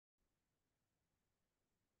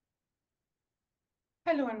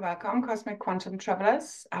Hello and welcome, Cosmic Quantum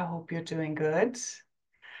Travelers. I hope you're doing good.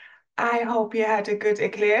 I hope you had a good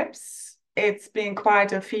eclipse. It's been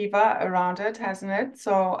quite a fever around it, hasn't it?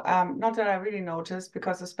 So, not that I really noticed,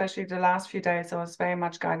 because especially the last few days, I was very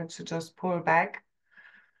much guided to just pull back.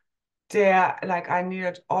 There, like I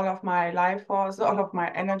needed all of my life force, all of my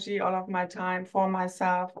energy, all of my time for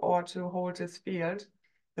myself, or to hold this field,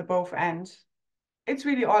 the both ends. It's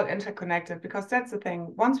really all interconnected, because that's the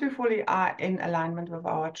thing. Once we fully are in alignment with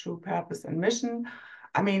our true purpose and mission,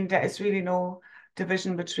 I mean, there is really no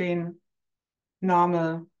division between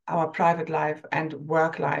normal, our private life and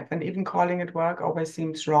work life. And even calling it work always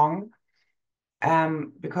seems wrong,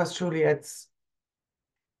 because truly it's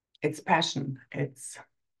passion, it's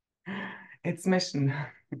mission.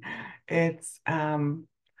 It's I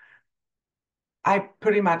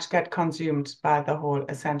pretty much get consumed by the whole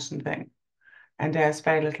ascension thing. And there's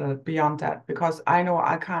very little beyond that, because I know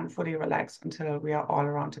I can't fully relax until we are all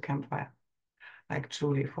around the campfire, like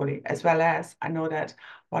truly fully. As well as I know that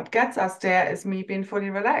what gets us there is me being fully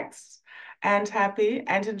relaxed and happy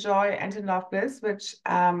and in joy and in love bliss, which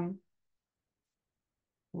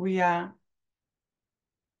we are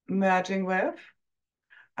merging with.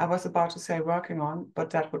 I was about to say working on, but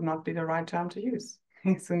that would not be the right term to use.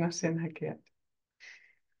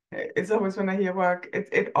 It's always when I hear work,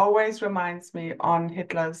 it always reminds me on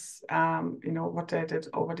Hitler's, what they did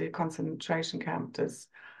over the concentration camp, this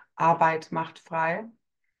Arbeit macht frei,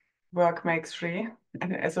 work makes free.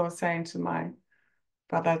 And as I was saying to my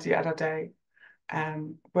brother the other day,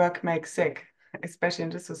 work makes sick, especially in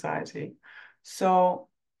this society. So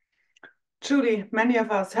truly, many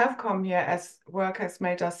of us have come here as work has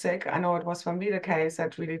made us sick. I know it was for me the case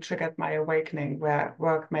that really triggered my awakening, where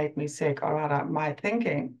work made me sick, or rather my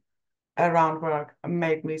thinking around work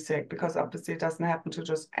made me sick, because obviously it doesn't happen to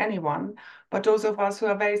just anyone. But those of us who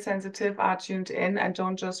are very sensitive are tuned in and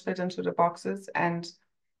don't just fit into the boxes and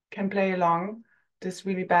can play along this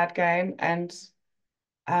really bad game and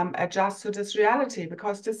adjust to this reality,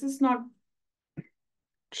 because this is not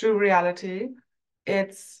true reality.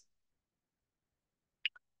 It's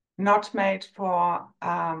not made for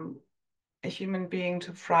a human being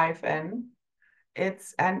to thrive in.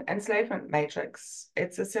 It's an enslavement matrix.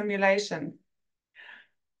 It's a simulation.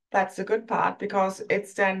 That's the good part, because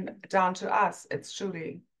it's then down to us. It's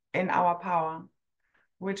truly in our power,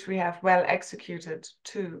 which we have well executed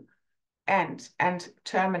to end and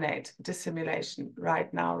terminate the simulation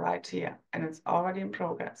right now, right here. And it's already in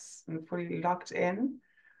progress and fully locked in,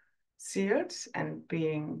 sealed, and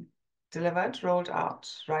being delivered, rolled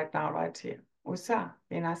out right now, right here. Usa,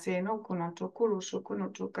 enaseno kunotukuru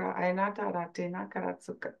shukunutuka ainata ratena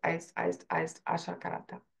karatsuka iced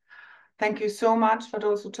ashakarata. Thank you so much for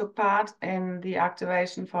those who took part in the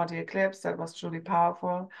activation for the eclipse. That was truly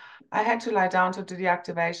powerful. I had to lie down to do the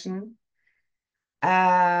activation,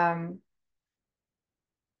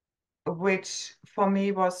 which for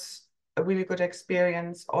me was a really good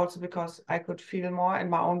experience, also because I could feel more in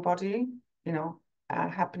my own body,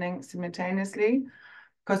 happening simultaneously,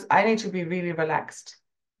 because I need to be really relaxed.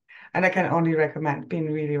 And I can only recommend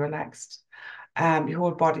being really relaxed. Your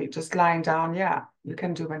whole body, just lying down. Yeah, you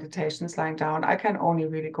can do meditations lying down. I can only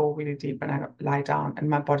really go really deep when I lie down and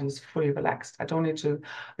my body is fully relaxed. I don't need to,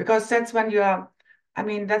 because that's when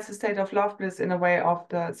that's the state of love bliss, in a way, of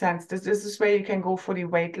the sense. This is where you can go fully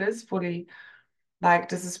weightless, fully, like,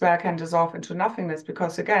 this is where I can dissolve into nothingness,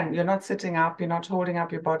 because again, you're not sitting up, you're not holding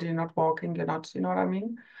up your body, you're not walking, you're not, you know what I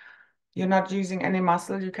mean? You're not using any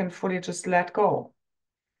muscle, you can fully just let go.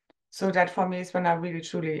 So that for me is when I really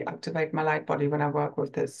truly activate my light body, when I work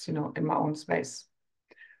with this, in my own space.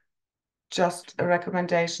 Just a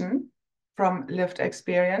recommendation from lived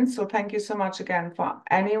experience. So thank you so much again for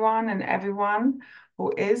anyone and everyone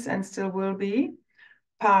who is and still will be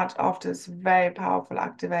part of this very powerful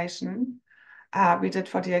activation we did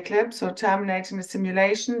for the eclipse. So terminating the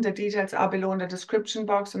simulation. The details are below in the description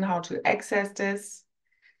box on how to access this.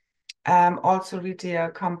 Also read the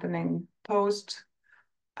accompanying post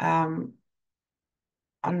on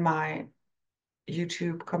my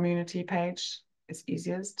YouTube community page. Is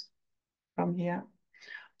easiest from here.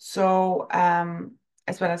 So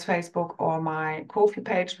as well as Facebook or my Ko-fi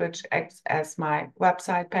page, which acts as my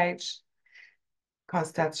website page,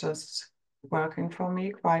 because that's just working for me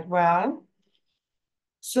quite well.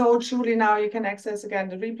 So truly now you can access again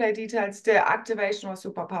the replay details. The activation was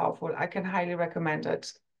super powerful. I can highly recommend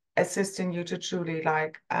it, assisting you to truly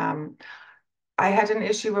I had an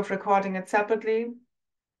issue with recording it separately.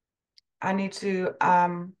 I need to,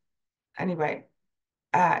 anyway,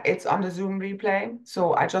 it's on the Zoom replay.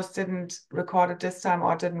 So I just didn't record it this time,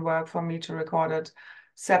 or it didn't work for me to record it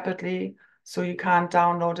separately. So you can't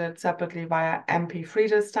download it separately via MP3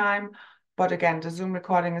 this time. But again, the Zoom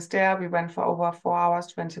recording is there. We went for over 4 hours,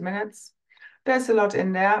 20 minutes. There's a lot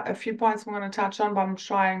in there. A few points I'm going to touch on, but I'm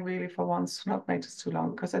trying really for once to not make this too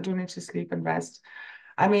long because I do need to sleep and rest.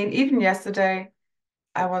 I mean, even yesterday,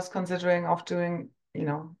 I was considering of doing, you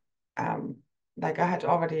know, like I had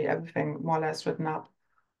already everything more or less written up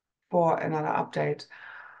for another update.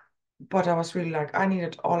 But I was really like, I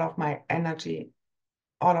needed all of my energy,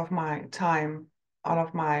 all of my time, all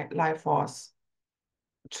of my life force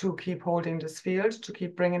to keep holding this field, to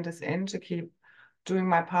keep bringing this in, to keep doing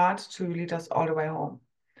my part to lead us all the way home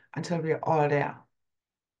until we're all there.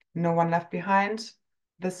 No one left behind.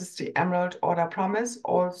 This is the Emerald Order promise.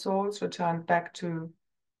 All souls return back to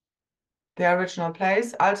their original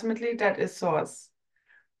place. Ultimately, that is source.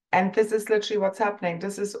 And this is literally what's happening.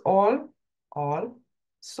 This is all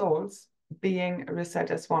souls being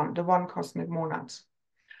reset as one, the one cosmic monad.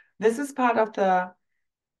 This is part of the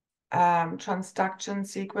transduction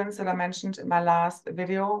sequence that I mentioned in my last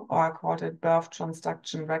video, or I called it birth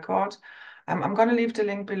transduction record. I'm going to leave the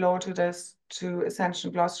link below to this, to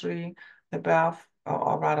Ascension Glossary, the birth,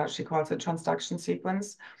 or rather she calls it transduction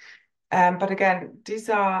sequence. But again, these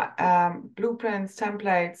are blueprints,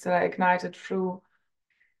 templates that are ignited through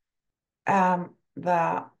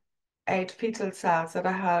the 8 fetal cells that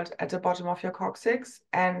are held at the bottom of your coccyx.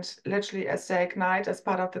 And literally as they ignite as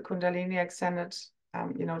part of the Kundalini extended,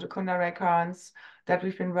 you know, the Kundalini currents that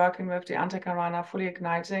we've been working with, the Antakarana fully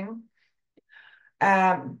igniting.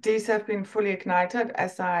 These have been fully ignited,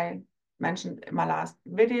 as I mentioned in my last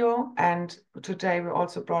video. And today we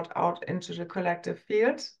also brought out into the collective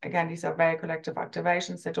field. Again, these are very collective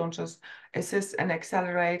activations. They don't just assist and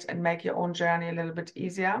accelerate and make your own journey a little bit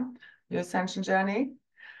easier, your ascension journey.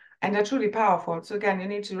 And they're truly powerful. So again, you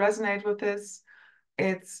need to resonate with this.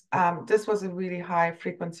 It's this was a really high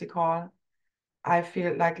frequency call. I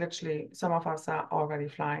feel like literally some of us are already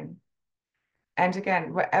flying. And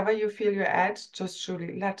again, wherever you feel you're at, just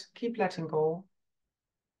truly keep letting go.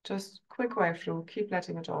 Just quick way through, keep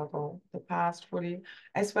letting it all go. The past fully,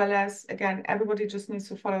 as well as, again, everybody just needs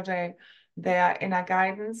to follow their inner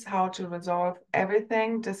guidance, how to resolve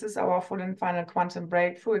everything. This is our full and final quantum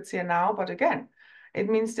breakthrough. It's here now, but again, it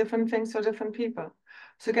means different things for different people.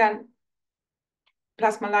 So again,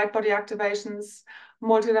 plasma light body activations,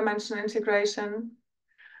 multidimensional integration.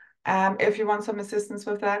 If you want some assistance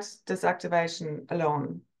with that, this activation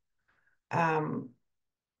alone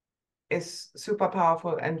is super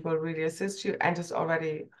powerful and will really assist you, and is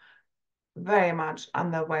already very much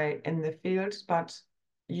underway in the field, but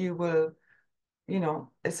you will, you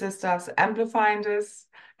know, assist us amplifying this,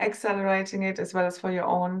 accelerating it, as well as for your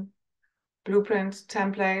own blueprint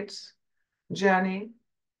template journey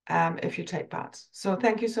if you take part. So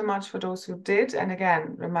thank you so much for those who did. And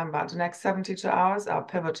again, remember, the next 72 hours are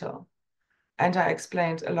pivotal. And I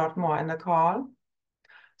explained a lot more in the call.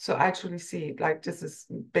 So I truly see like this is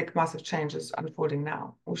big, massive changes unfolding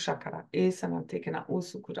now.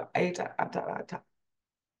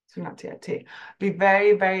 Be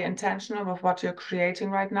very, very intentional with what you're creating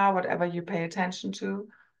right now, whatever you pay attention to.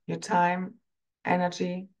 Your time,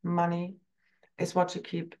 energy, money is what you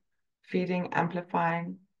keep feeding,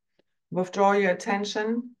 amplifying. Withdraw your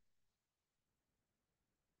attention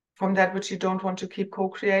from that which you don't want to keep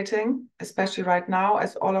co-creating, especially right now,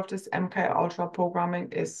 as all of this MK Ultra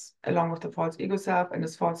programming is, along with the false ego self and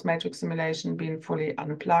this false matrix simulation, being fully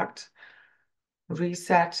unplugged,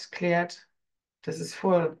 reset, cleared. This is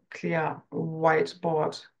full, clear,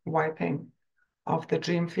 whiteboard wiping of the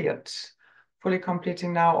dream field, fully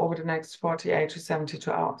completing now over the next 48 to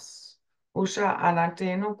 72 hours. Usha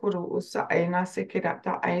alateno guru usa aina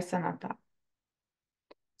sekirata aisanata.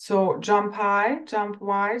 So jump high, jump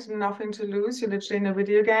wide, nothing to lose. You're literally in a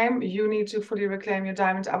video game. You need to fully reclaim your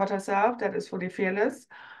diamond avatar self that is fully fearless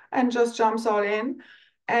and just jumps all in.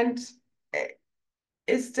 And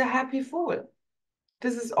it's the happy fool.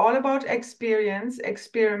 This is all about experience,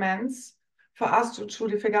 experiments for us to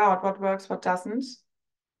truly figure out what works, what doesn't.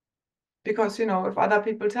 Because, you know, if other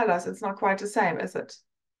people tell us, it's not quite the same, is it?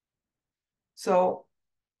 So,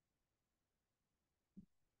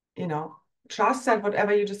 you know, trust that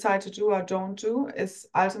whatever you decide to do or don't do is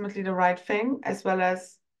ultimately the right thing, as well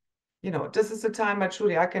as, you know, this is the time where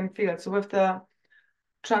truly I can feel. So with the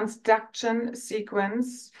transduction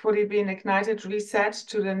sequence fully being ignited, reset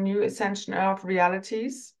to the new ascension of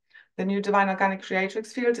realities, the new divine organic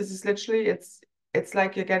creatrix field, this is literally, it's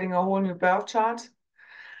like you're getting a whole new birth chart,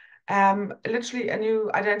 literally a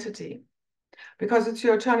new identity, because it's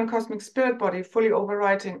your eternal cosmic spirit body fully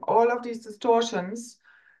overwriting all of these distortions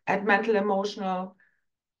at mental, emotional,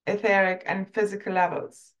 etheric, and physical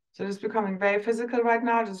levels. So it's becoming very physical right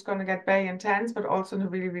now. It's going to get very intense, but also in a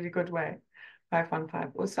really, really good way.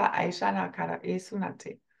 515. Usa Aisha Nakara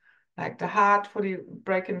Esunati. Like the heart fully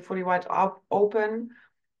breaking, fully wide open,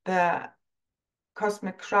 the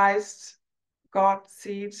cosmic Christ, God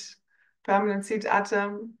seed, permanent seed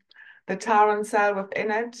atom, the Taran cell within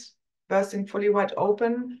it, bursting fully wide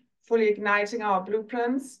open, fully igniting our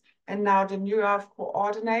blueprints, and now the new earth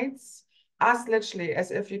coordinates us literally as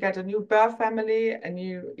if you get a new birth family, a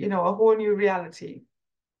new, a whole new reality.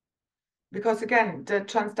 Because again, the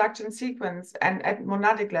transduction sequence and at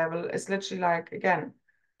monadic level is literally like, again,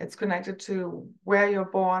 it's connected to where you're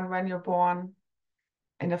born, when you're born,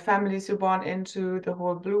 and the families you're born into, the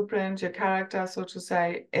whole blueprint, your character, so to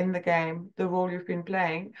say, in the game, the role you've been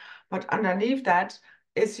playing. But underneath that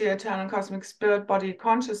is your eternal cosmic spirit body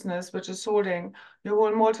consciousness, which is holding your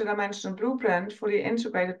whole multidimensional blueprint, fully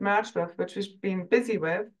integrated, merged with, which we've been busy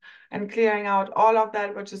with, and clearing out all of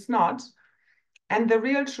that which is not. And the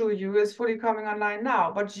real true you is fully coming online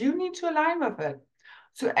now, but you need to align with it.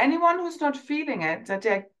 So anyone who's not feeling it, that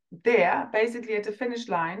they're there, basically at the finish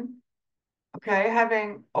line, okay,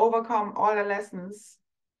 having overcome all the lessons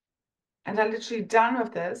and are literally done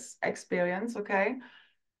with this experience, okay,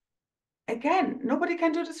 again, nobody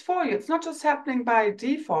can do this for you. It's not just happening by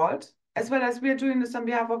default, as well as we're doing this on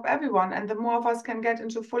behalf of everyone. And the more of us can get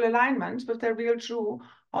into full alignment with their real, true,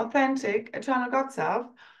 authentic, eternal God self,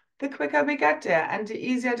 the quicker we get there and the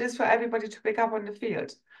easier it is for everybody to pick up on the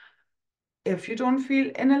field. If you don't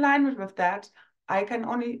feel in alignment with that, I can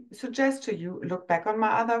only suggest to you, look back on my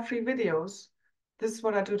other free videos. This is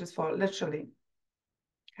what I do this for, literally.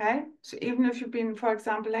 Okay, so even if you've been, for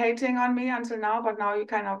example, hating on me until now, but now you're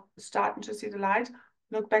kind of starting to see the light,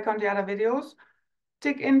 look back on the other videos,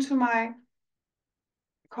 dig into my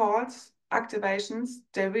calls, activations,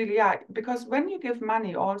 they really are. Because when you give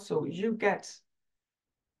money also, you get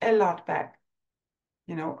a lot back.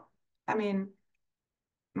 I mean,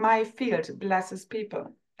 my field blesses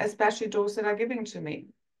people, especially those that are giving to me.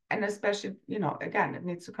 And especially, again, it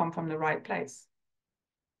needs to come from the right place.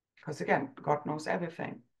 Because again, God knows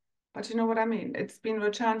everything. But you know what I mean? It's been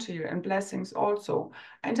returned to you and blessings also.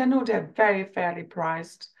 And I know they're very fairly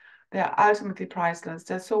priced. They're ultimately priceless.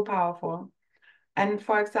 They're so powerful. And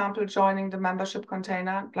for example, joining the membership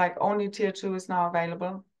container, like only tier 2 is now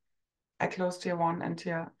available. I closed tier 1 and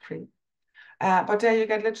tier 3. But there you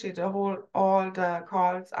get literally all the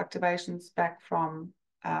calls, activations back from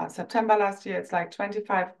September last year. It's like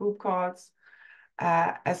 25 group calls,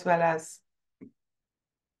 as well as,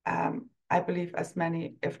 I believe, as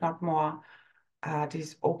many, if not more,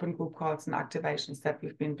 these open group calls and activations that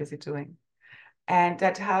we've been busy doing. And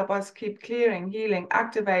that help us keep clearing, healing,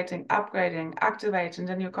 activating, upgrading, activating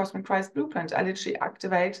the new Cosmic Christ blueprint. I literally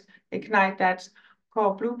activate, ignite that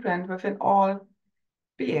core blueprint within all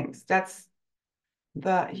beings. That's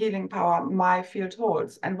the healing power my field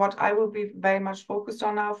holds. And what I will be very much focused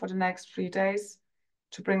on now for the next 3 days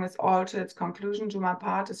to bring this all to its conclusion, do my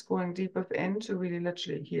part, is going deep within to really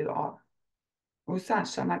literally heal all. Okay.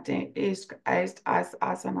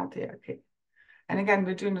 And again,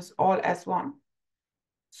 we're doing this all as one.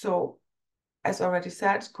 So, as already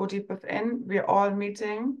said, go deep within. We're all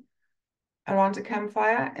meeting around the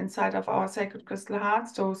campfire inside of our sacred crystal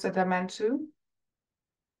hearts, those that are meant to,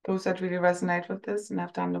 those that really resonate with this and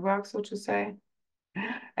have done the work, so to say,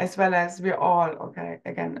 as well as we're all, okay,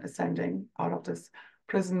 again, ascending out of this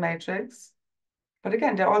prison matrix. But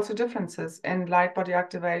again, there are also differences in light body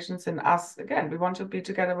activations in us. Again, we want to be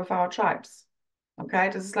together with our tribes. Okay,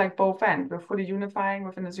 this is like both ends. We're fully unifying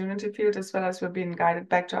within this unity field, as well as we're being guided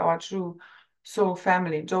back to our true soul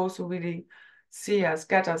family, those who really see us,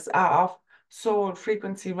 get us, are of soul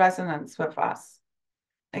frequency resonance with us.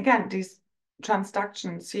 Again, these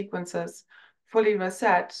transduction sequences fully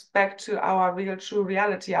reset back to our real true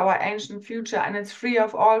reality, our ancient future, and it's free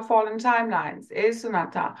of all fallen timelines.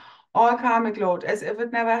 Esunata, all karmic load, as if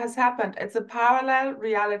it never has happened. It's a parallel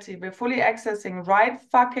reality we're fully accessing right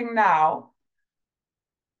fucking now.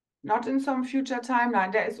 Not in some future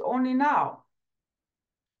timeline. There is only now.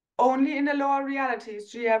 Only in the lower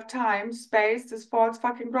realities do you have time, space, this false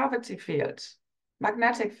fucking gravity field,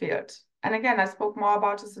 magnetic field. And again, I spoke more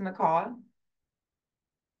about this in the call.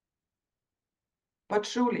 But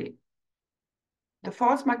truly, the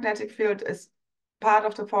false magnetic field is part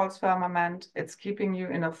of the false firmament. It's keeping you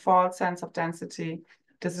in a false sense of density.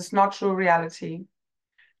 This is not true reality.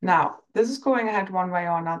 Now, this is going ahead one way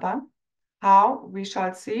or another. How? We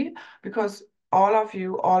shall see, because all of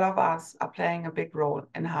you, all of us are playing a big role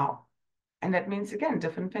in how. And that means, again,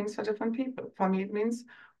 different things for different people. For me, it means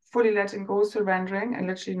fully letting go, surrendering, and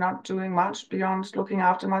literally not doing much beyond looking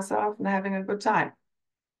after myself and having a good time.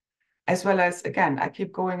 as well as, again, I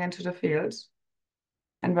keep going into the field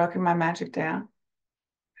and working my magic there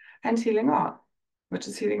and healing all, which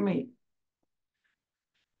is healing me,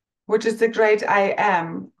 which is the great I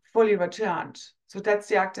am fully returned. So that's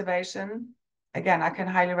the activation. Again, I can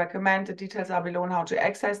highly recommend. The details are below on how to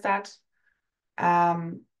access that.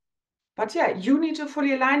 But yeah, you need to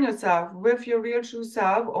fully align yourself with your real true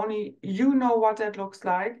self. Only you know what that looks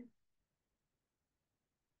like.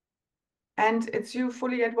 And it's you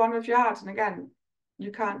fully at one with your heart. And again,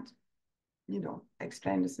 you can't,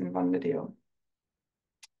 explain this in one video.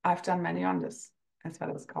 I've done many on this, as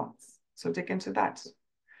well as cards. So dig into that.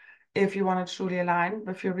 If you want to truly align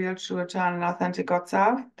with your real, true, eternal, authentic God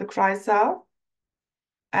self, the Christ self.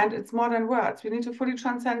 And it's more than words. We need to fully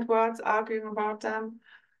transcend words, arguing about them.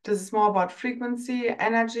 This is more about frequency,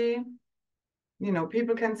 energy.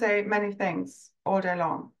 People can say many things all day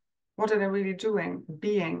long. What are they really doing?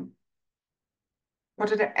 Being.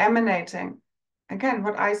 What are they emanating? Again,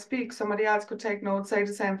 what I speak, somebody else could take notes, say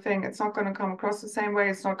the same thing. It's not going to come across the same way.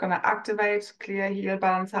 It's not going to activate, clear, heal,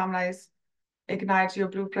 balance, harmonize, ignite your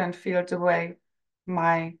blueprint field the way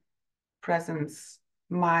my presence,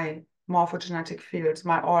 my morphogenetic field,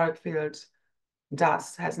 my auric field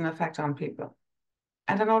has an effect on people.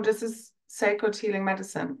 And I know this is sacred healing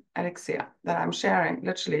medicine, elixir, that I'm sharing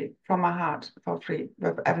literally from my heart for free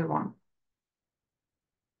with everyone.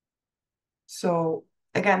 So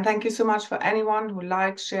again, thank you so much for anyone who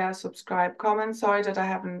likes, shares, subscribe, comments. Sorry that I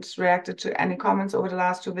haven't reacted to any comments over the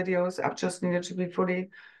last 2 videos. I've just needed to be fully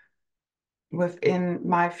within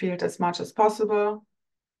my field as much as possible.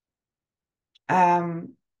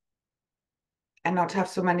 And not have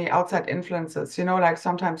so many outside influences. Like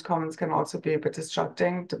sometimes comments can also be a bit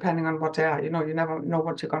distracting depending on what they are. You never know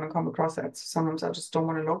what you're going to come across at. So sometimes I just don't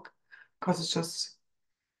want to look because it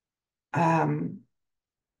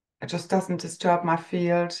just doesn't disturb my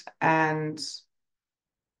field. And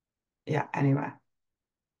yeah, anyway.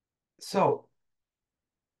 So,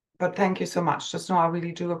 but thank you so much. Just know I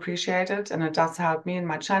really do appreciate it. And it does help me in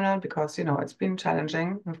my channel because, it's been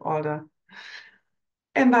challenging with all the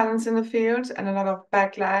imbalance in the field and a lot of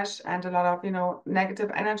backlash and a lot of,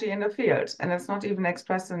 negative energy in the field. And it's not even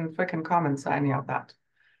expressed in freaking comments or any of that.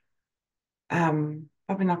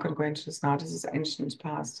 But we're not going to go into this now. This is ancient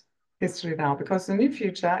past history now, because the new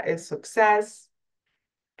future is success,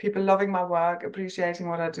 people loving my work, appreciating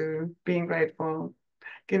what I do, being grateful,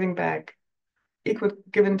 giving back, equal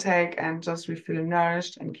give and take, and just we feel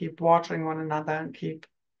nourished and keep watering one another and keep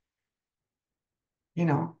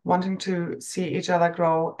wanting to see each other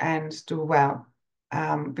grow and do well.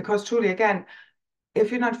 Because truly, again, if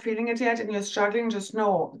you're not feeling it yet and you're struggling, just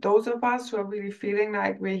know those of us who are really feeling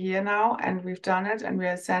like we're here now and we've done it and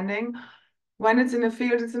we're ascending, when it's in the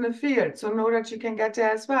field, it's in the field. So know that you can get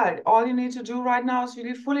there as well. All you need to do right now is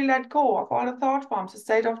really fully let go of all the thought forms, the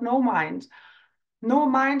state of no mind. No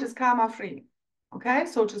mind is karma free. Okay,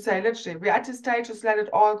 so to say, literally, we're at this stage, just let it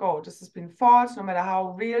all go. This has been false, no matter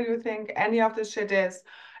how real you think any of this shit is.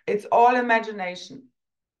 It's all imagination.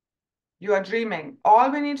 You are dreaming.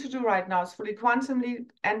 All we need to do right now is fully quantum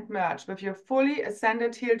leap and merge with your fully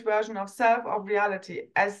ascended, healed version of self, of reality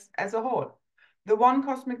as a whole. The one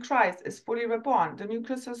cosmic Christ is fully reborn. The new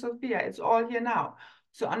Christus Sophia, it's all here now.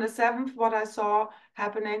 So on the 7th, what I saw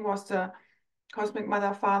happening was the Cosmic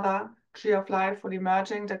Mother Father Tree of Life fully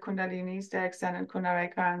merging the Kundalinis, the extended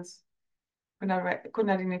Kundalini currents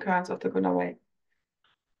of the Kundalini.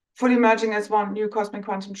 Fully merging as one new cosmic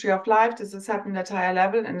quantum tree of life. This has happened at higher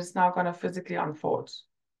level and is now going to physically unfold.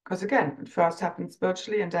 Because again, it first happens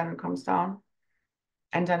spiritually and then it comes down.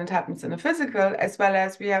 And then it happens in the physical, as well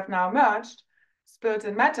as we have now merged spirit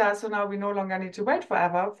and matter. So now we no longer need to wait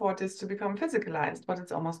forever for this to become physicalized, but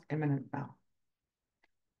it's almost imminent now.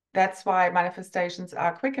 That's why manifestations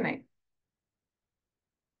are quickening.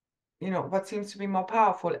 What seems to be more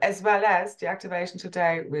powerful, as well as the activation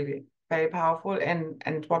today, really very powerful.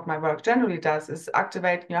 And what my work generally does is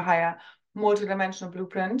activating your higher multidimensional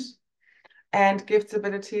blueprint and gifts,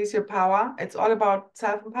 abilities, your power. It's all about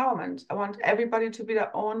self-empowerment. I want everybody to be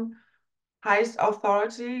their own highest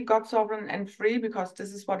authority, God sovereign and free, because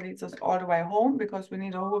this is what leads us all the way home, because we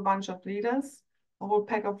need a whole bunch of leaders, a whole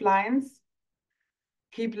pack of lions.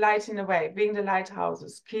 Keep lighting the way, being the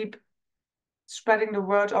lighthouses, keep spreading the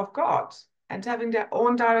word of God and having their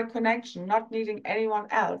own direct connection, not needing anyone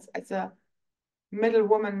else as a middle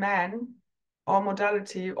woman, man, or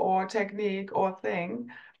modality or technique or thing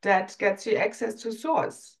that gets you access to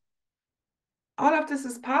source. All of this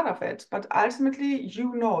is part of it, but ultimately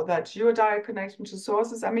you know that your direct connection to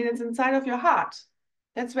sources, it's inside of your heart.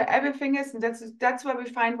 That's where everything is, and that's where we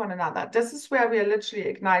find one another. This is where we are literally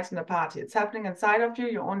igniting the party. It's happening inside of you,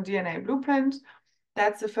 your own DNA blueprint.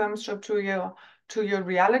 That's the firm strip to your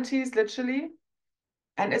realities, literally.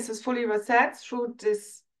 And is this fully reset through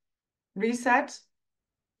this reset,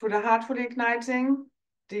 through the heart fully igniting,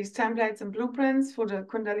 these templates and blueprints for the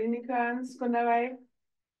Kundalini currents, Kundalini,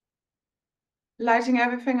 lighting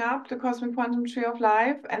everything up, the cosmic quantum tree of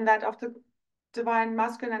life, and that of the divine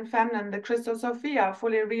masculine and feminine, the Christos Sophia,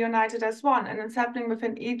 fully reunited as one. And it's happening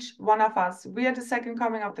within each one of us. We are the second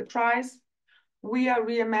coming of the Christ. We are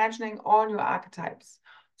reimagining all new archetypes.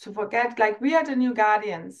 So forget, like, we are the new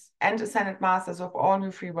guardians and ascended masters of all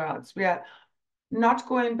new free worlds. We are not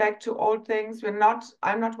going back to old things.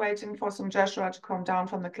 I'm not waiting for some Joshua to come down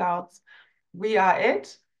from the clouds. We are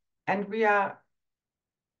it, and we are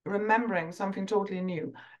remembering something totally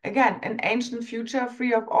new. Again, an ancient future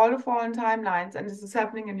free of all the fallen timelines, and this is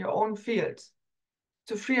happening in your own field.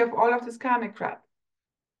 So free of all of this karmic crap.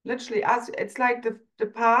 Literally, as it's like the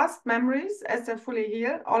past memories, as they're fully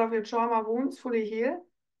healed, all of your trauma wounds fully healed,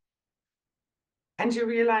 and you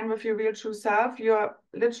realign with your real true self, you're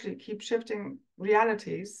literally keep shifting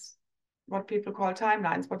realities, what people call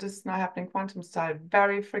timelines, but this is now happening quantum style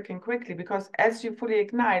very freaking quickly, because as you fully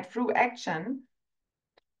ignite through action,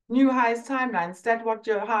 new highest timelines, that's what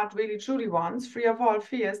your heart really truly wants, free of all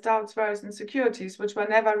fears, doubts, worries, insecurities, which were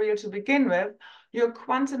never real to begin with. You're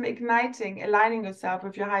quantum igniting, aligning yourself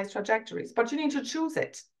with your highest trajectories, but you need to choose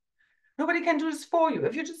it. Nobody can do this for you.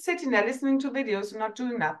 If you're just sitting there listening to videos and not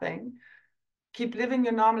doing nothing, keep living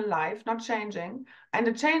your normal life, not changing. And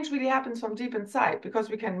the change really happens from deep inside, because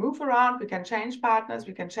we can move around, we can change partners,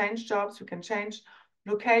 we can change jobs, we can change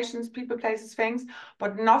locations, people, places, things,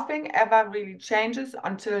 but nothing ever really changes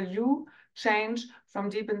until you change from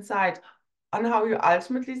deep inside on how you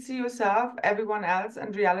ultimately see yourself, everyone else,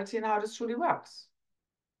 and reality, and how this truly works,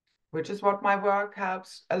 which is what my work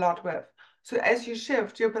helps a lot with. So as you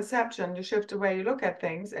shift your perception, you shift the way you look at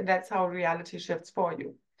things, and that's how reality shifts for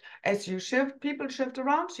you. As you shift, people shift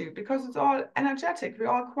around you, because it's all energetic. We're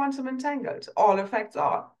all quantum entangled. All affects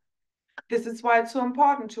all. This is why it's so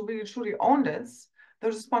important to really truly own this, the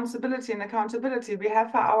responsibility and accountability we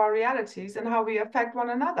have for our realities and how we affect one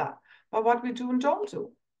another by what we do and don't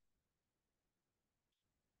do.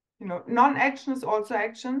 You know, non-action is also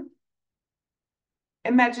action.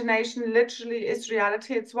 Imagination literally is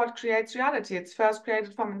reality. It's what creates reality. It's first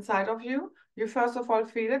created from inside of you. You first of all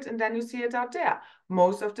feel it, and then you see it out there.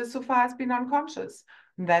 Most of this so far has been unconscious.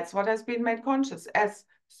 And that's what has been made conscious as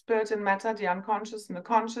spirit and matter, the unconscious and the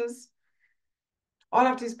conscious. All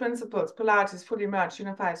of these principles, polarities, fully merged,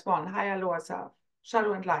 unify as one, higher, lower self,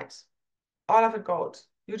 shadow and light. All of it gold.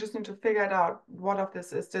 You just need to figure it out. What of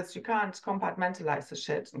this is this? You can't compartmentalize the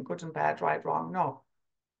shit and good and bad, right, wrong. No.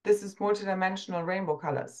 This is multidimensional rainbow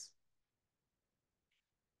colors.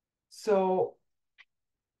 So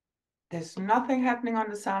there's nothing happening on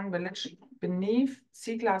the sun. We're literally beneath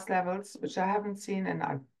sea glass levels, which I haven't seen in,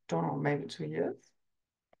 I don't know, maybe 2 years.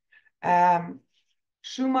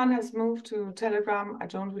 Schumann has moved to Telegram. I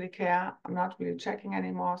don't really care. I'm not really checking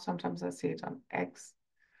anymore. Sometimes I see it on X.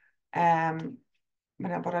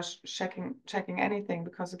 But I'm not checking anything,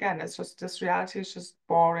 because again, it's just, this reality is just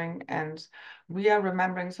boring, and we are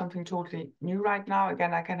remembering something totally new right now.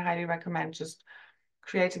 Again, I can highly recommend just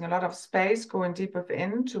creating a lot of space, going deep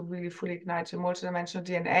within to really fully ignite your multidimensional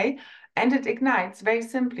DNA. And it ignites very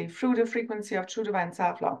simply through the frequency of true divine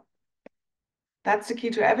self-love. That's the key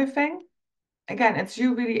to everything. Again, it's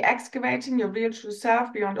you really excavating your real true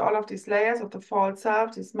self beyond all of these layers of the false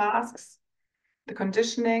self, these masks, the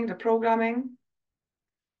conditioning, the programming.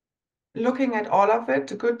 Looking at all of it,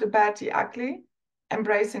 the good, the bad, the ugly,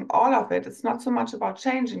 embracing all of it. It's not so much about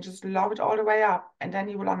changing, just love it all the way up. And then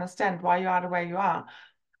you will understand why you are the way you are,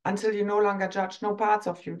 until you no longer judge no parts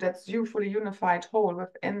of you. That's you fully unified whole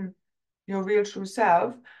within your real true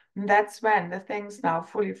self. And that's when the things now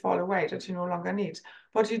fully fall away that you no longer need.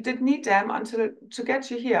 But you did need them until to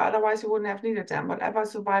get you here. Otherwise, you wouldn't have needed them. Whatever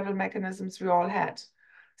survival mechanisms we all had,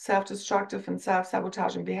 self-destructive and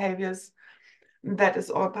self-sabotaging behaviors, that is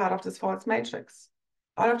all part of this false matrix.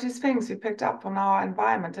 All of these things we picked up from our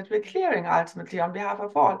environment that we're clearing ultimately on behalf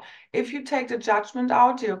of all. If you take the judgment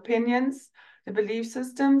out, the opinions, the belief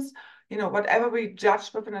systems, you know, whatever we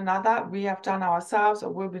judge within another, we have done ourselves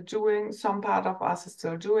or will be doing. Some part of us is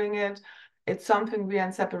still doing it. It's something we are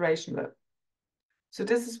in separation with. So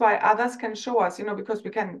this is why others can show us, you know, because we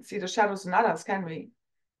can see the shadows in others, can we?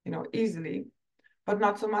 You know, easily, but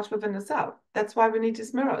not so much within the self. That's why we need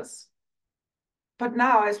these mirrors. But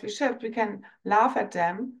now, as we shift, we can laugh at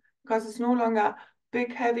them, because it's no longer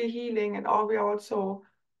big, heavy healing, and all we are also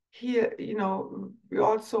here, you know, we're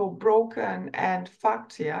also broken and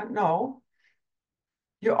fucked here. No,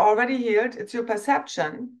 you're already healed. It's your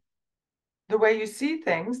perception, the way you see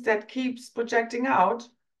things, that keeps projecting out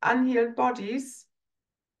unhealed bodies,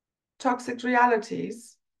 toxic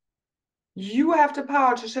realities. You have the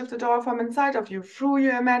power to shift it all from inside of you through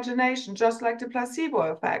your imagination, just like the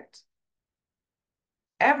placebo effect.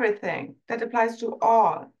 Everything that applies to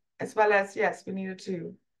all, as well as, yes, we needed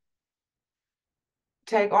to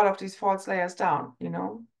take all of these false layers down, you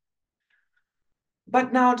know.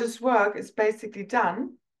 But now this work is basically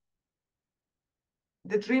done.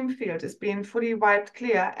 The dream field is being fully wiped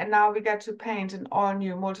clear, and now we get to paint in all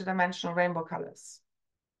new multidimensional rainbow colors.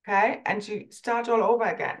 Okay, and you start all over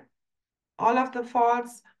again. All of the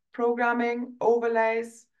false programming,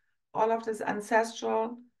 overlays, all of this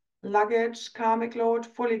ancestral luggage, karmic load,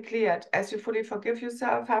 fully cleared. As you fully forgive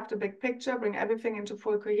yourself, have the big picture, bring everything into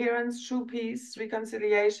full coherence, true peace,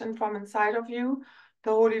 reconciliation from inside of you,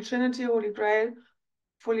 the Holy Trinity, Holy Grail,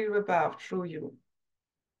 fully rebirthed through you.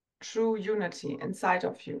 True unity inside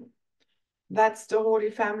of you. That's the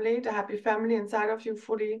Holy Family, the happy family inside of you,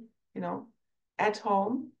 fully, you know, at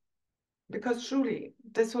home. Because truly,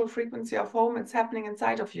 this whole frequency of home, it's happening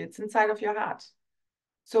inside of you. It's inside of your heart.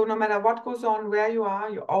 So no matter what goes on, where you are,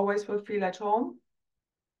 you always will feel at home.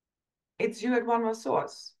 It's you at one with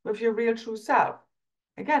source, with your real true self.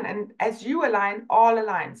 Again, and as you align, all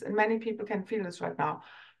aligns. And many people can feel this right now.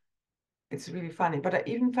 It's really funny. But I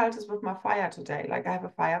even felt this with my fire today. Like I have a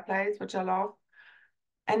fireplace, which I love.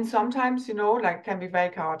 And sometimes, you know, like can be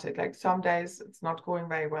very chaotic. Like some days it's not going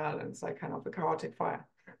very well. And it's like kind of a chaotic fire.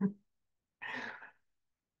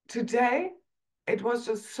 Today, it was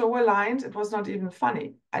just so aligned. It was not even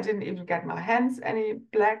funny. I didn't even get my hands any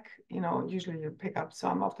black. You know, usually you pick up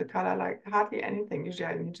some of the color, like hardly anything. Usually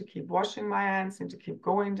I need to keep washing my hands, need to keep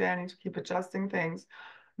going there, need to keep adjusting things.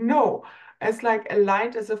 No, it's like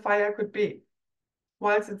aligned as a fire could be,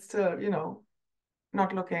 whilst it's still, you know,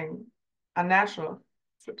 not looking unnatural,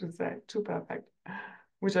 so to say, too perfect,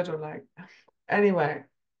 which I don't like. Anyway,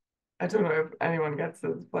 I don't know if anyone gets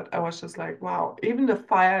this, but I was just like, wow, even the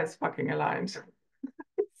fire is fucking aligned.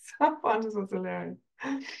 So fun, this was hilarious.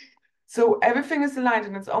 So everything is aligned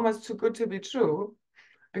and it's almost too good to be true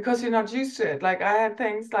because you're not used to it. Like I had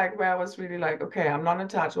things like where I was really like, okay, I'm not in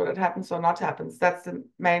touch. What happens or not happens. That's the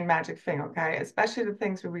main magic thing, okay? Especially the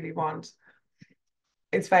things we really want.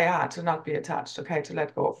 It's very hard to not be attached, okay, to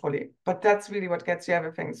let go fully. But that's really what gets you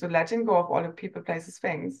everything. So letting go of all the people, places,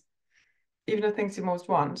 things, even the things you most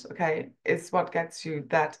want, okay, is what gets you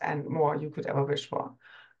that and more you could ever wish for.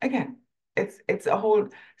 Again, it's a whole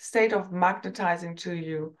state of magnetizing to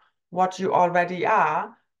you what you already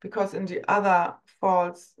are, because in the other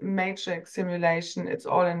false matrix simulation, it's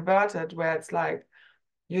all inverted, where it's like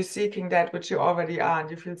you're seeking that which you already are and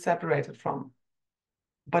you feel separated from,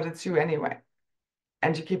 but it's you anyway.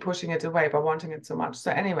 And you keep pushing it away by wanting it so much.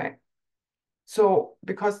 So anyway, so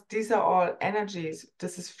because these are all energies,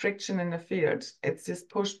 this is friction in the field. It's this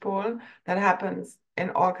push-pull that happens in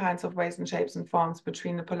all kinds of ways and shapes and forms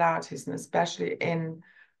between the polarities, and especially in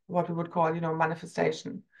what we would call, you know,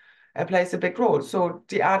 manifestation. It plays a big role. So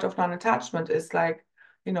the art of non-attachment is like,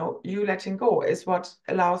 you know, you letting go is what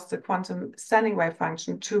allows the quantum standing wave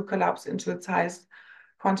function to collapse into its highest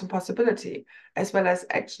quantum possibility, as well as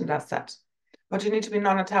action does that. But you need to be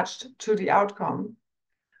non-attached to the outcome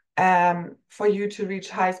for you to reach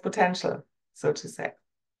highest potential, so to say.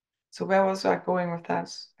 So where was I going with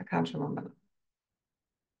that? I can't remember.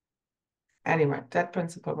 Anyway, that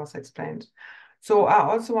principle was explained. So I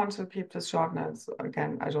also want to keep this shortness.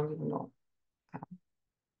 Again, I don't even know.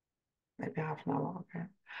 Maybe half an hour, okay.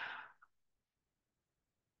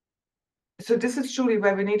 So this is truly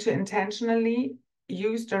where we need to intentionally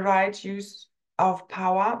use the right use of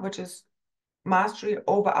power, which is mastery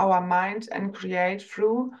over our mind, and create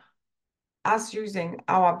through us using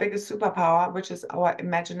our biggest superpower, which is our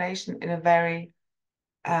imagination, in a very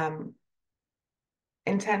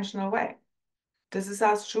intentional way. This is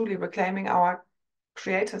us truly reclaiming our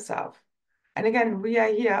creator self. And again, we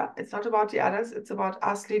are here. It's not about the others. It's about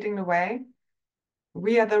us leading the way.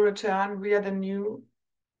 We are the return. We are the new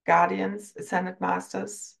guardians, ascended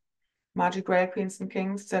masters, magic grail queens and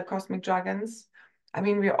kings, the cosmic dragons. I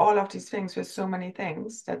mean, we're all of these things. We're so many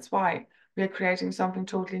things. That's why we're creating something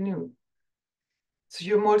totally new. So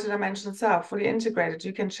your multidimensional self, fully integrated,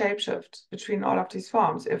 you can shapeshift between all of these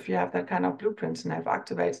forms if you have that kind of blueprint. And I've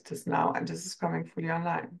activated this now, and this is coming fully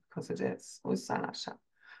online because it is.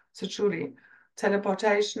 So truly,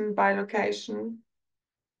 teleportation, bilocation,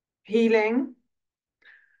 healing,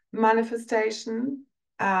 manifestation,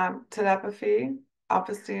 telepathy,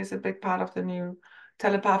 obviously is a big part of the new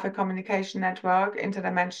telepathic communication network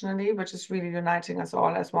interdimensionally, which is really uniting us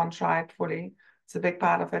all as one tribe fully. It's a big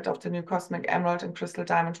part of it, of the new Cosmic Emerald and Crystal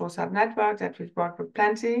Diamond Rosette network that we've worked with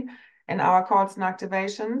plenty in our calls and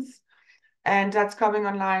activations. And that's coming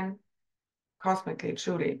online cosmically,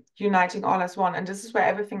 truly, uniting all as one. And this is where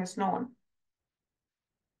everything is known.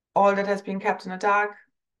 All that has been kept in the dark,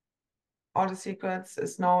 all the secrets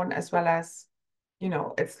is known, as well as, you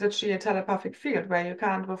know, it's literally a telepathic field where you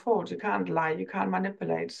can't withhold, you can't lie, you can't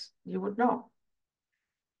manipulate. You would know.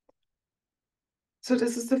 So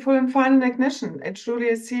this is the full and final ignition. It truly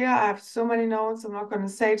is here. I have so many notes. I'm not going to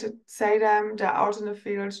say them. They're out in the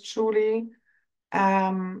field, truly.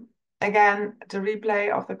 Again, the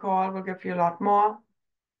replay of the call will give you a lot more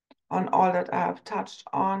on all that I have touched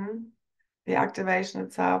on. The activation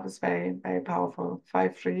itself is very, very powerful.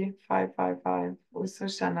 53555.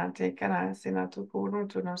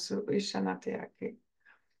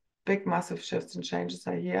 Big, massive shifts and changes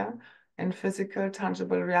are here in physical,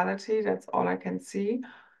 tangible reality. That's all I can see.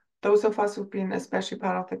 Those of us who've been especially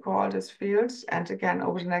part of the call, this field, and again,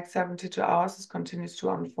 over the next 72 hours, this continues to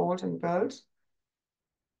unfold and build.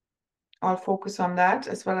 I'll focus on that,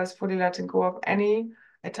 as well as fully letting go of any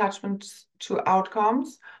attachments to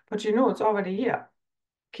outcomes. But you know, it's already here.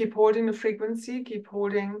 Keep holding the frequency, keep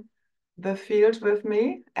holding the field with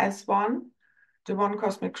me as one, the one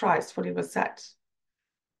cosmic Christ fully reset.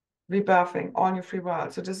 Rebirthing all new free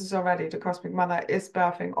worlds. So this is already, the Cosmic Mother is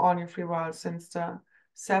birthing all new free worlds since the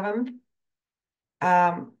 7th.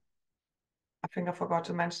 I think I forgot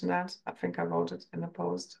to mention that. I think I wrote it in the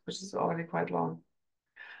post, which is already quite long.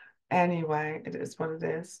 Anyway, it is what it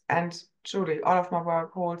is. And truly, all of my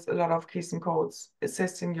work holds a lot of keys and codes,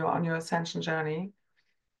 assisting you on your ascension journey.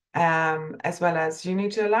 As well as you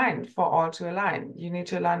need to align for all to align. You need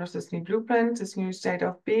to align with this new blueprint, this new state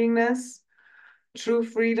of beingness, true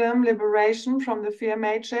freedom, liberation from the fear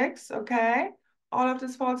matrix, okay? All of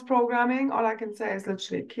this false programming, all I can say is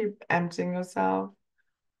literally keep emptying yourself.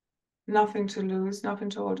 Nothing to lose, nothing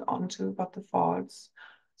to hold on to but the false.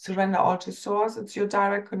 Surrender all to source. It's your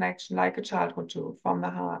direct connection, like a child would do, from the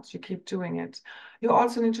heart. You keep doing it. You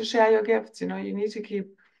also need to share your gifts. You know, you need to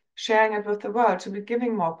keep sharing it with the world, to be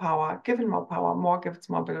giving more power, more gifts,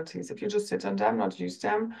 more abilities. If you just sit on them, not use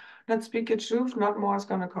them, not speak your truth, not more is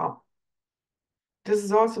going to come. This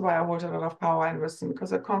is also why I hold a lot of power and wisdom,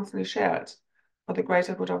 because I constantly share it for the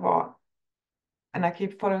greater good of all. And I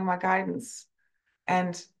keep following my guidance,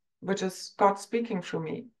 and which is God speaking through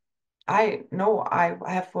me. I know I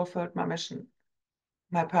have fulfilled my mission,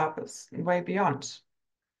 my purpose, way beyond.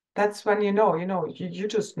 That's when you know, you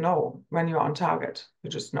just know when you're on target. You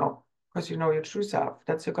just know, because you know your true self.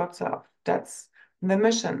 That's your God self. That's the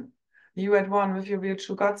mission. You at one with your real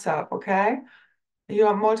true God self, okay?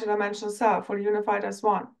 Your multidimensional self, fully unified as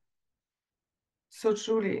one. So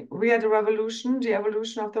truly, we are the revolution, the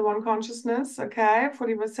evolution of the one consciousness, okay?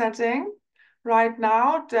 Fully resetting. Right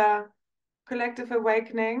now, the collective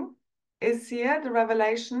awakening is here, the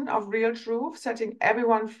revelation of real truth, setting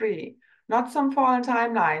everyone free. Not some fallen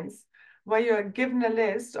timelines where you're given a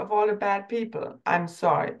list of all the bad people. I'm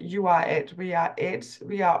sorry, you are it. We are it.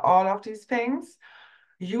 We are all of these things.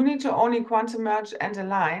 You need to only quantum merge and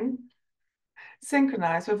align,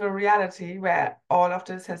 synchronize with a reality where all of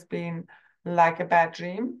this has been like a bad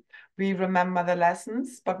dream. We remember the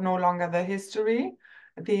lessons, but no longer the history.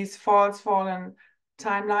 These fallen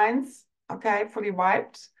timelines, okay, fully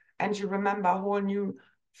wiped. And you remember a whole new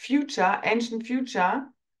future, ancient future,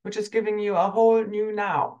 which is giving you a whole new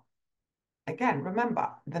now. Again, remember,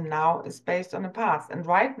 the now is based on the past. And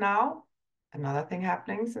right now, another thing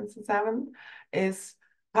happening since the 7th is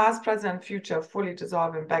past, present, and future fully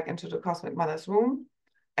dissolving back into the Cosmic Mother's womb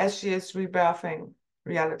as she is rebirthing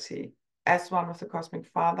reality as one with the Cosmic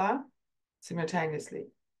Father simultaneously.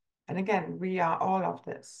 And again, we are all of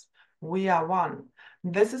this. We are one.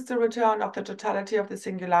 This is the return of the totality of the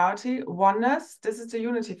singularity, oneness. This is the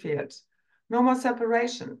unity field. No more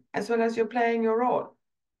separation, as well as you're playing your role.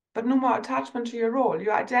 But no more attachment to your role,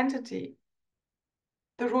 your identity,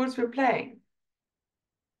 the roles we're playing.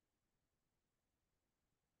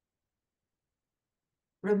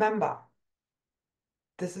 Remember,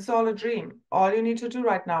 this is all a dream. All you need to do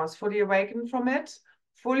right now is fully awaken from it,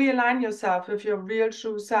 fully align yourself with your real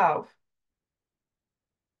true self.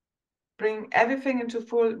 Bring everything into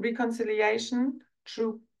full reconciliation,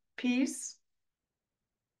 true peace,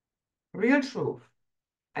 real truth.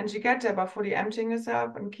 And you get there by fully emptying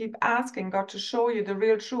yourself and keep asking God to show you the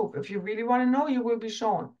real truth. If you really want to know, you will be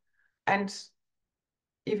shown. And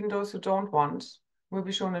even those who don't want will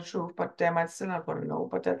be shown the truth, but they might still not want to know.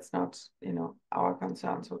 But that's not, our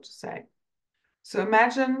concern, so to say. So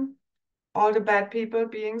imagine All the bad people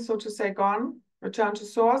being, so to say, gone, return to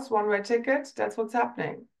source, one-way ticket. That's what's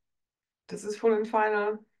happening. This is full and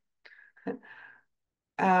final.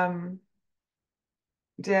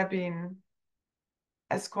 They're being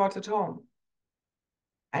escorted home.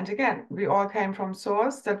 And again, we all came from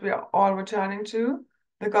source that we are all returning to,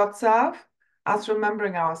 the God self, us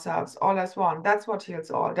remembering ourselves all as one. That's what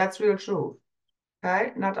heals all. That's real truth.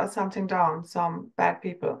 Okay? Not us something down, some bad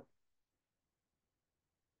people.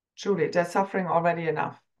 Truly, they're suffering already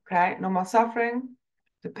enough. Okay? No more suffering.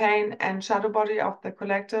 The pain and shadow body of the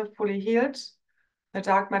collective fully healed. The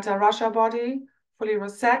dark matter Russia body fully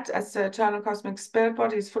reset as the eternal cosmic spirit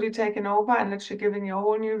body is fully taken over and literally giving you a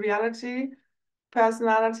whole new reality,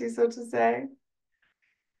 personality, so to say,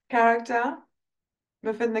 character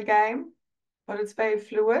within the game, but it's very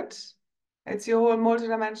fluid. It's your whole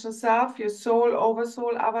multidimensional self, your soul,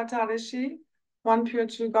 oversoul, avatar, Rishi, one pure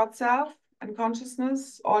true God self and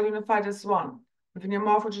consciousness, all unified as one. Within your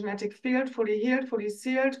morphogenetic field, fully healed, fully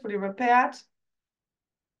sealed, fully repaired.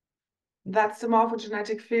 That's the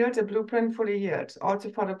morphogenetic field, the blueprint fully healed,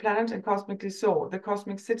 also for the planet and cosmically so. The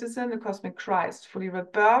cosmic citizen, the cosmic Christ, fully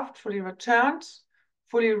rebirthed, fully returned,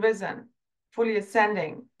 fully risen, fully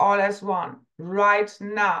ascending, all as one, right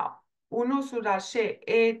now. Uno sudashe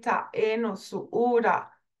eta eno suuda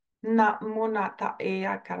na munata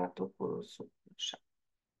ea karatukuru sukusha.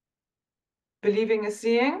 Believing is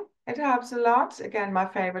seeing. It helps a lot. Again, my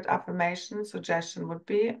favorite affirmation suggestion would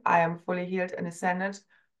be, I am fully healed and ascended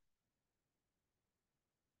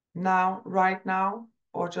now, right now,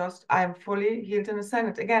 or just I am fully healed and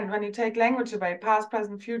ascended. Again, when you take language away, past,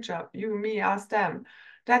 present, future, you, me, us, them,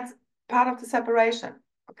 that's part of the separation,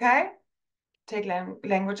 okay? Take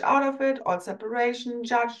language out of it, all separation,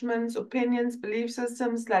 judgments, opinions, belief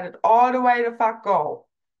systems, let it all the way the fuck go.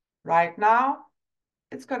 Right now,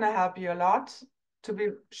 it's gonna help you a lot to be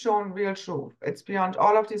shown real truth. It's beyond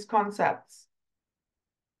all of these concepts.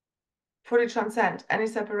 Fully transcend any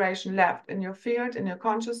separation left in your field, in your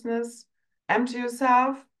consciousness. Empty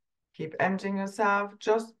yourself. Keep emptying yourself.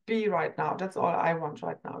 Just be right now. That's all I want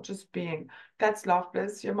right now. Just being. That's love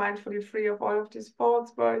bliss. You're mindfully free of all of these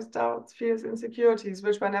thoughts, worries, doubts, fears, insecurities,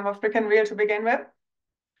 which were never freaking real to begin with.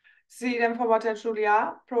 See them for what they truly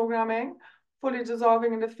are. Programming. Fully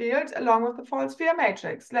dissolving in the field along with the false fear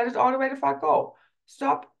matrix. Let it all the way the fuck go.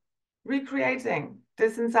 Stop recreating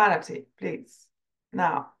this insanity, please.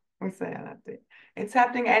 Now. It's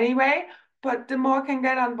happening anyway, but the more can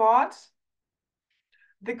get on board,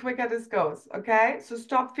 the quicker this goes, okay? So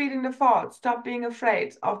stop feeding the faults. Stop being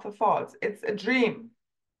afraid of the faults. It's a dream,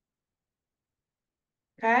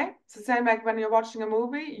 okay? It's the same like when you're watching a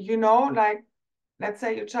movie, you know, like, let's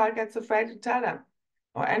say your child gets afraid, to tell them,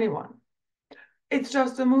 or anyone. It's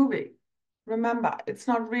just a movie. Remember, it's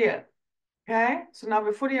not real, okay? So now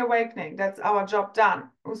we're fully awakening. That's our job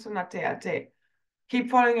done. Keep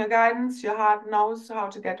following your guidance. Your heart knows how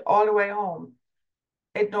to get all the way home.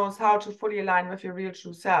 It knows how to fully align with your real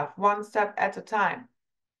true self, one step at a time.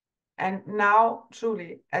 And now,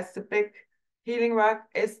 truly, as the big healing work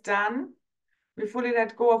is done, we fully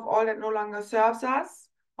let go of all that no longer serves us,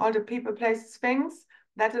 all the people, places, things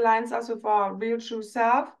that aligns us with our real true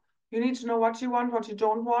self. You need to know what you want, what you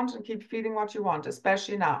don't want, and keep feeling what you want,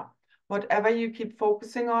 especially now. Whatever you keep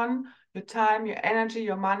focusing on, your time, your energy,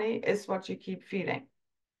 your money is what you keep feeling.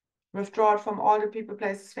 Withdraw it from all the people,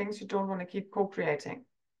 places, things you don't want to keep co-creating.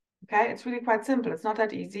 Okay, it's really quite simple. It's not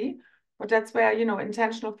that easy, but that's where, you know,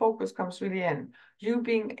 intentional focus comes really in. You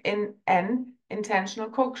being in an intentional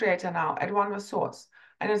co-creator now at one with source.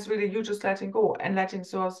 And it's really you just letting go and letting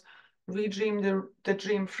source redream the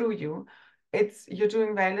dream through you. You're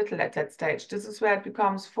doing very little at that stage. This is where it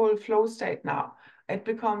becomes full flow state now. It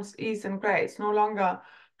becomes ease and grace, no longer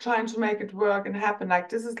trying to make it work and happen. Like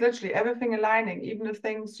this is literally everything aligning, even if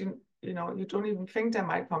things you know you don't even think they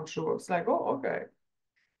might come true. It's like, oh, okay.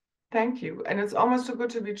 Thank you. And it's almost too good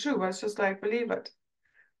to be true, but it's just like, believe it.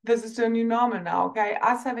 This is the new normal now, okay?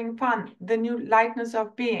 Us having fun, the new lightness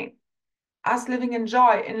of being, us living in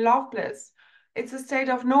joy, in love bliss. It's a state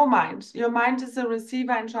of no mind. Your mind is a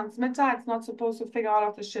receiver and transmitter. It's not supposed to figure all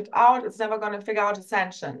of this shit out. It's never going to figure out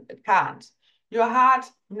ascension. It can't. Your heart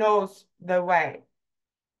knows the way.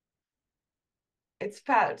 It's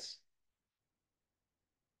felt.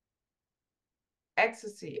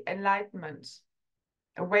 Ecstasy, enlightenment,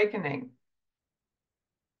 awakening.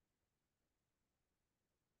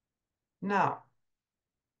 Now,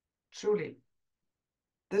 truly,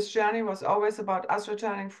 this journey was always about us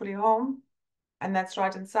returning fully home. And that's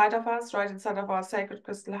right inside of us, right inside of our sacred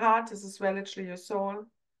crystal heart. This is where literally your soul,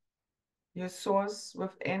 your source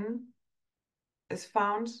within is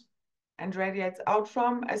found. and radiates out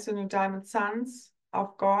from as the new diamond suns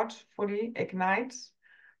of God fully ignite,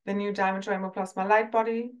 the new diamond rainbow plasma light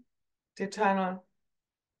body, the eternal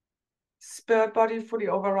spirit body fully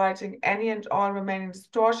overriding any and all remaining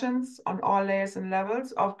distortions on all layers and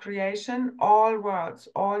levels of creation, all worlds,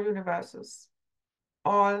 all universes,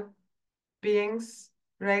 all beings,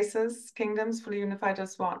 races, kingdoms fully unified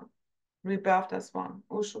as one, rebirthed as one.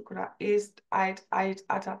 Ushukura ist ait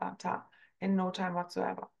atarata in no time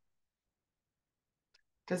whatsoever.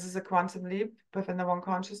 This is a quantum leap within the one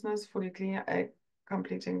consciousness, fully clear,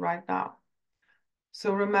 completing right now.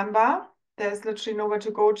 So remember, there's literally nowhere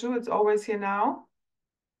to go to. It's always here now,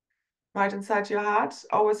 right inside your heart,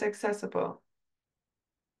 always accessible.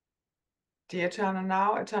 The eternal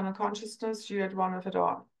now, eternal consciousness, you at one with it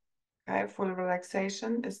all. Okay, full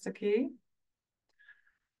relaxation is the key.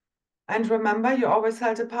 And remember, you always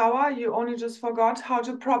held the power. You only just forgot how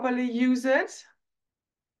to properly use it.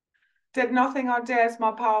 That nothing out there is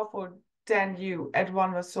more powerful than you at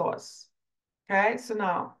one with source. Okay, so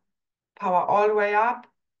now, power all the way up,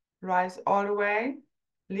 rise all the way,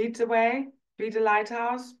 lead the way, be the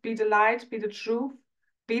lighthouse, be the light, be the truth,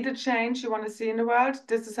 be the change you want to see in the world.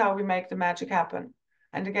 This is how we make the magic happen.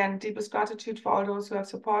 And again, deepest gratitude for all those who have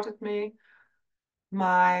supported me,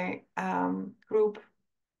 my group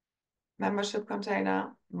membership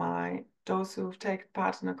container, those who've taken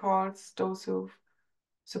part in the calls, those who've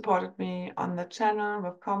supported me on the channel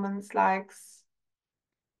with comments, likes,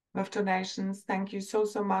 with donations. Thank you so,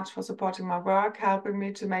 so much for supporting my work, helping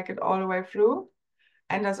me to make it all the way through.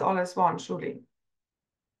 And as all as one, truly.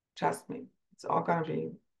 Trust me, it's all going to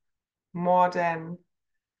be more than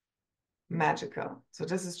magical. So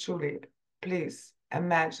this is truly, please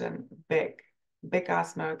imagine big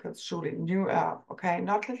ass miracles, truly, new earth, okay?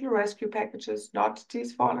 Not little rescue packages, not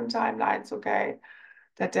these fallen timelines, okay?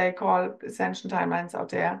 That they call ascension timelines out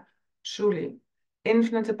there. Truly,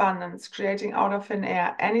 infinite abundance, creating out of thin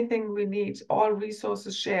air, anything we need, all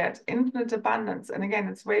resources shared, infinite abundance. And again,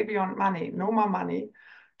 it's way beyond money, no more money,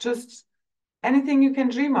 just anything you can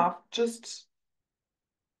dream of, just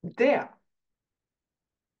there.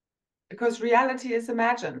 Because reality is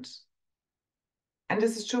imagined. And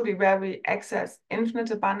this is truly where we access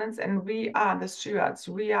infinite abundance, and we are the stewards,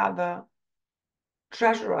 we are the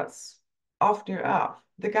treasurers of New Earth,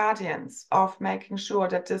 the guardians of making sure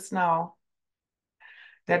that this now,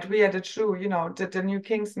 that we are the true, the new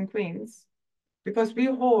kings and queens, because we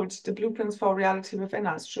hold the blueprints for reality within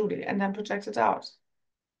us, truly, and then project it out.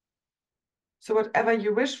 So whatever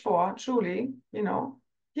you wish for, truly,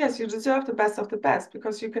 yes, you deserve the best of the best,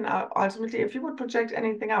 because you can ultimately, if you would project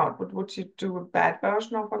anything out, would you do a bad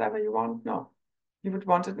version of whatever you want? No, you would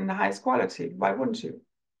want it in the highest quality. Why wouldn't you?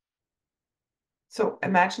 So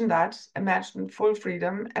imagine that, imagine full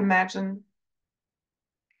freedom, imagine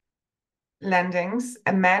landings,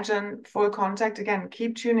 imagine full contact. Again,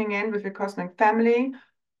 keep tuning in with your cosmic family,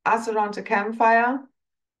 us around the campfire,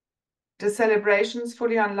 the celebrations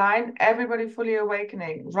fully online, everybody fully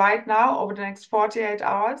awakening right now over the next 48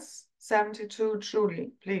 hours, 72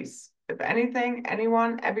 truly, please. If anything,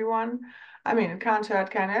 anyone, everyone, it can't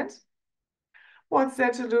hurt, can it? What's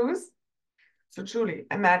there to lose? So truly,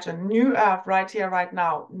 imagine new earth right here, right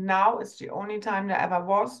now. Now is the only time there ever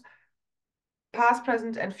was. Past,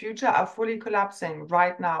 present, and future are fully collapsing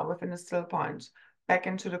right now within a still point, back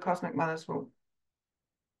into the cosmic mother's womb.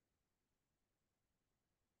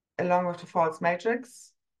 Along with the false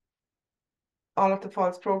matrix, all of the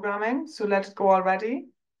false programming. So let it go already.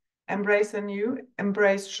 Embrace the new,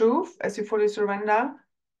 embrace truth as you fully surrender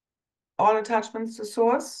all attachments to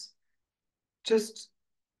source. Just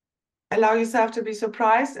allow yourself to be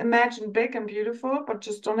surprised. Imagine big and beautiful, but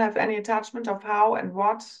just don't have any attachment of how and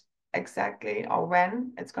what exactly or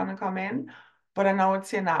when it's going to come in. But I know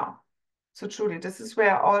it's here now. So truly, this is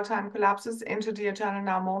where all time collapses into the eternal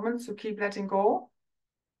now moment. So keep letting go.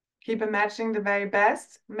 Keep imagining the very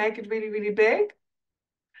best. Make it really, really big.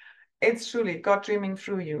 It's truly God dreaming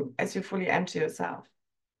through you as you fully empty yourself.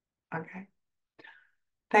 Okay.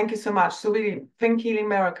 Thank you so much. So really, think healing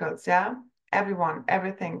miracles, yeah? Everyone,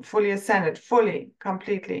 everything, fully ascended, fully,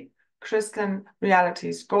 completely. Crystalline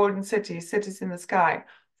realities, golden cities, cities in the sky,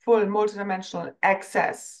 full multidimensional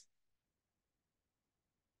access.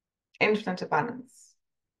 Infinite abundance.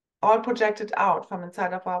 All projected out from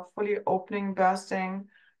inside of our fully opening, bursting,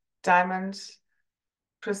 diamond,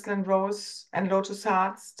 crystalline rose and lotus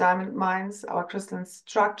hearts, diamond minds, our crystalline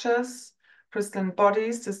structures, crystalline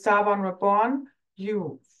bodies, the starborn reborn,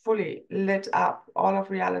 you fully lit up, all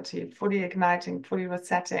of reality, fully igniting, fully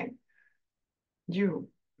resetting. You,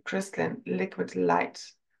 crystalline liquid light,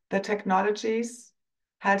 the technologies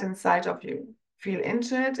held inside of you, feel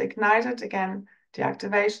into it, ignite it. Again, the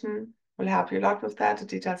activation will help you a lot with that. The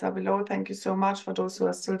details are below. Thank you so much for those who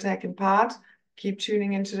are still taking part. Keep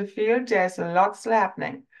tuning into the field. There's a lot still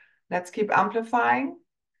happening. Let's keep amplifying,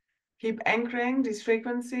 keep anchoring these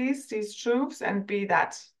frequencies, these truths, and be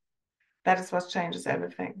that. That is what changes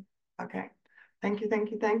everything. Okay. Thank you,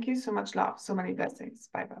 thank you, thank you. So much love, so many blessings.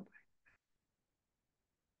 Bye, bye, bye.